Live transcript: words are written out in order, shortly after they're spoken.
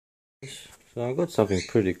So I got something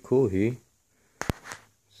pretty cool here.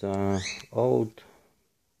 It's an old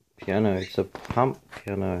piano. It's a pump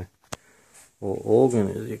piano or organ,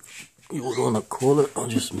 as you would want to call it. I'll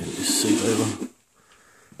just move this seat over.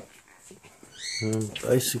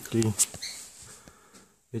 Basically,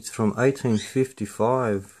 it's from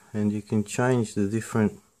 1855, and you can change the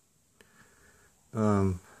different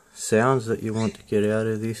sounds that you want to get out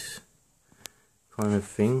of this kind of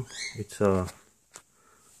thing. It's a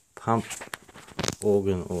pump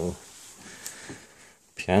organ or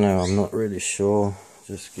piano, I'm not really sure.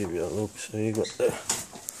 Just give you a look. So you got the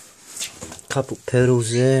couple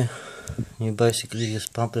pedals there. You basically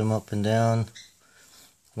just pump them up and down.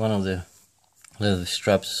 One of the leather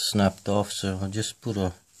straps snapped off, so I just put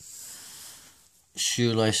a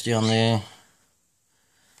shoelace down there.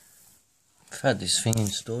 I've had this thing in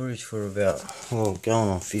storage for about, well, going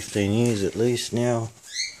on 15 years at least now.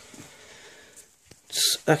 It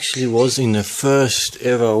actually was in the first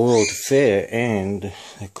ever World Fair, and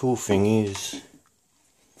the cool thing is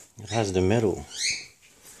it has the medal.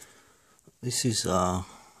 This is a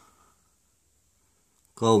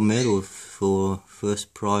gold medal for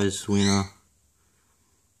first prize winner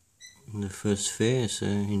in the first fair, so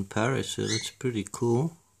in Paris, so that's pretty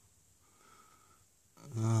cool.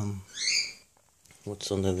 What's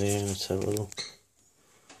under there? Let's have a look.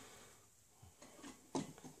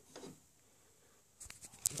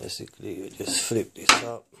 Basically, you just flip this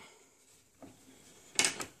up.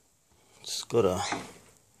 It's got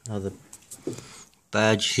another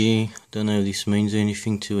badge here. Don't know if this means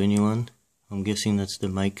anything to anyone. I'm guessing that's the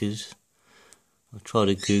makers. I'll try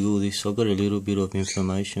to Google this. I've got a little bit of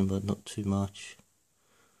information, but not too much.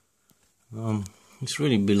 This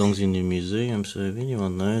really belongs in the museum, so if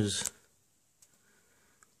anyone knows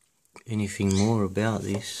anything more about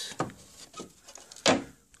this,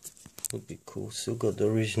 would be cool. Still got the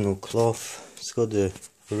original cloth. It's got the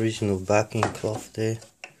original backing cloth there.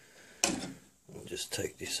 I'll just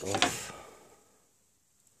take this off.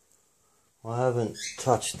 I haven't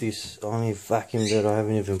touched this. I only vacuumed it. I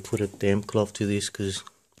haven't even put a damp cloth to this because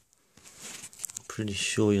I'm pretty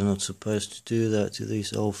sure you're not supposed to do that to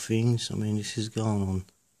these old things. I mean, this is going on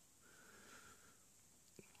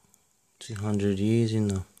 200 years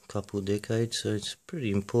in a couple of decades, so it's a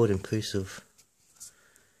pretty important piece of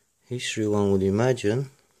history, one would imagine,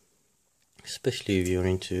 especially if you're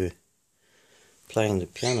into playing the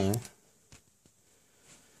piano.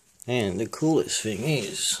 And the coolest thing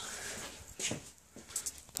is,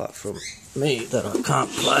 apart from me that I can't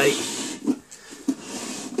play,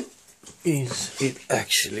 is it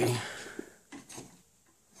actually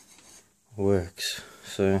works.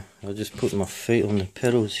 So I just put my feet on the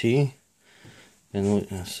pedals here, and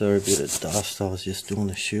sorry, a bit of dust, I was just doing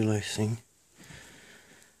the shoelace thing.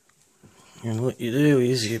 And what you do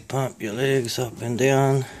is you pump your legs up and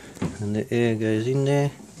down, and the air goes in there.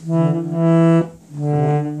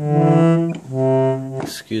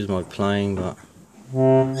 Excuse my playing, but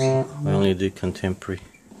I only do contemporary.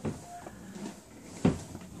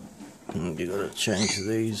 And you gotta change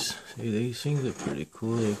these. See, these things are pretty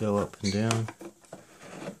cool. They go up and down.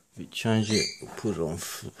 If you change it, put it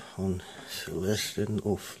on Celeste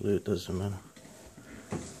or flute, doesn't matter.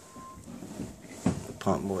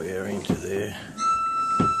 Pump more air into there.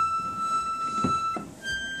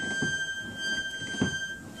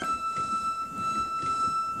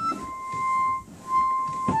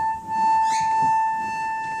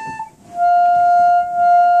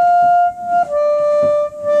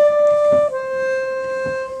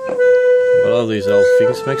 I love these old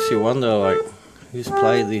things. Makes you wonder, like, who's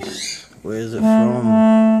played this? Where's it from?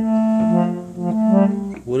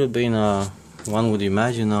 Would have been one would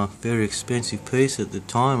imagine a very expensive piece at the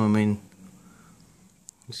time. I mean,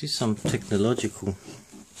 this is some technological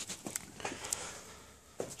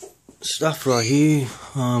stuff right here.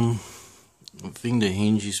 I think the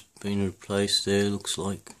hinge has been replaced there, looks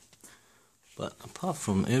like. But apart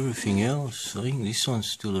from everything else, I think this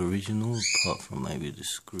one's still original, apart from maybe the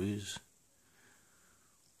screws.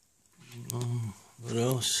 What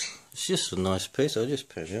else? It's just a nice piece. I'll just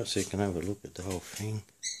put it out so you can have a look at the whole thing.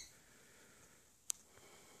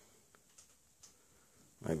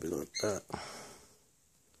 Maybe like that.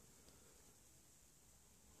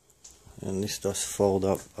 And this does fold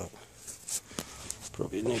up, but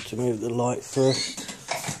probably need to move the light first.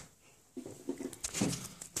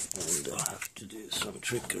 And I have to do some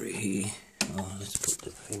trickery here. Oh, let's put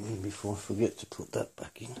the thing in before I forget to put that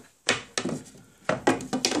back in.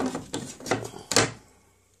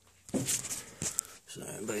 So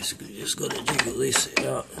basically just got to jiggle this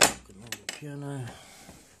out. Another piano.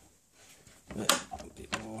 But a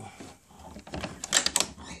bit more.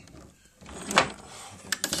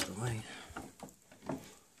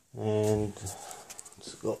 and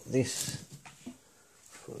it's got this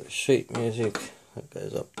for the sheet music that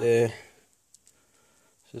goes up there.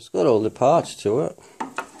 So it's got all the parts to it.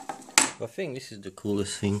 I think this is the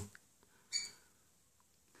coolest thing.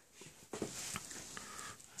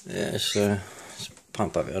 Yeah, so let's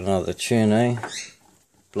pump up another tune, eh?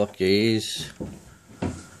 Block your ears.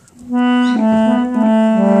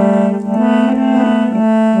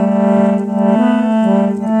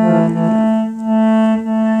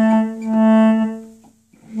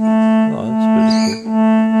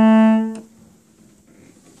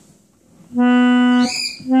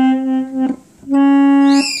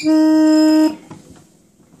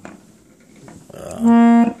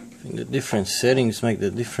 Different settings make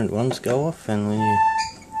the different ones go off, and when you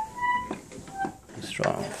let's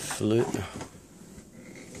try and flute.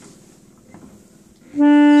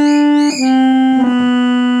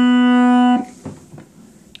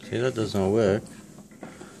 See, that doesn't work.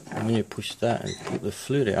 And when you push that and put the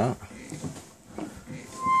flute out,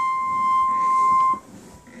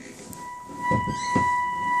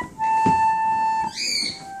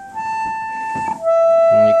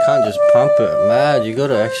 you can't just pump it mad, you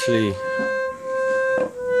gotta actually,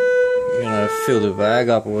 you know, fill the bag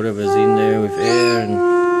up or whatever's in there with air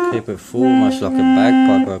and keep it full, much like a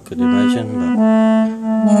bagpipe I could imagine. But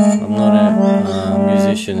I'm not a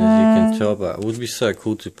musician, as you can tell, but it would be so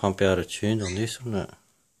cool to pump out a tune on this, wouldn't it?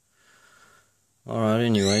 Alright,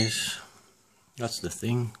 anyways, that's the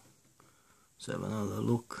thing. Let's have another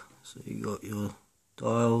look. So you got your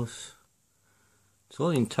dials. It's all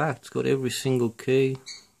intact, it's got every single key.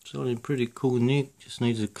 It's all in pretty cool nick, just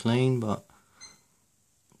needs a clean, but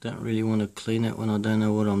don't really want to clean it when I don't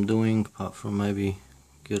know what I'm doing, apart from maybe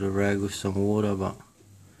get a rag with some water, but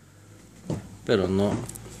better not.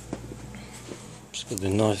 It's got the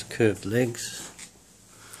nice curved legs.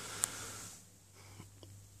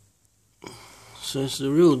 So it's the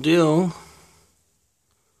real deal,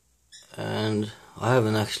 and I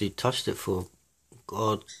haven't actually touched it for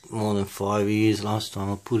God, more than 5 years. Last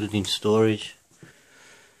time I put it in storage.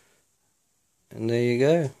 And there you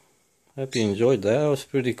go. Hope you enjoyed that. That was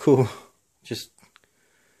pretty cool. Just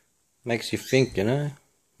makes you think, you know.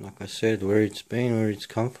 Like I said, where it's been, where it's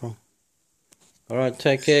come from. Alright,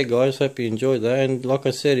 take care guys. Hope you enjoyed that. And like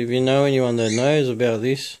I said, if you know anyone that knows about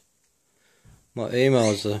this, my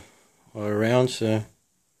emails are around, so it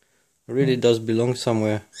really does belong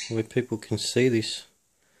somewhere where people can see this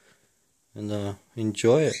and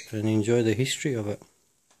enjoy it and enjoy the history of it.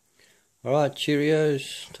 Alright,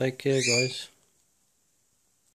 cheerios. Take care guys.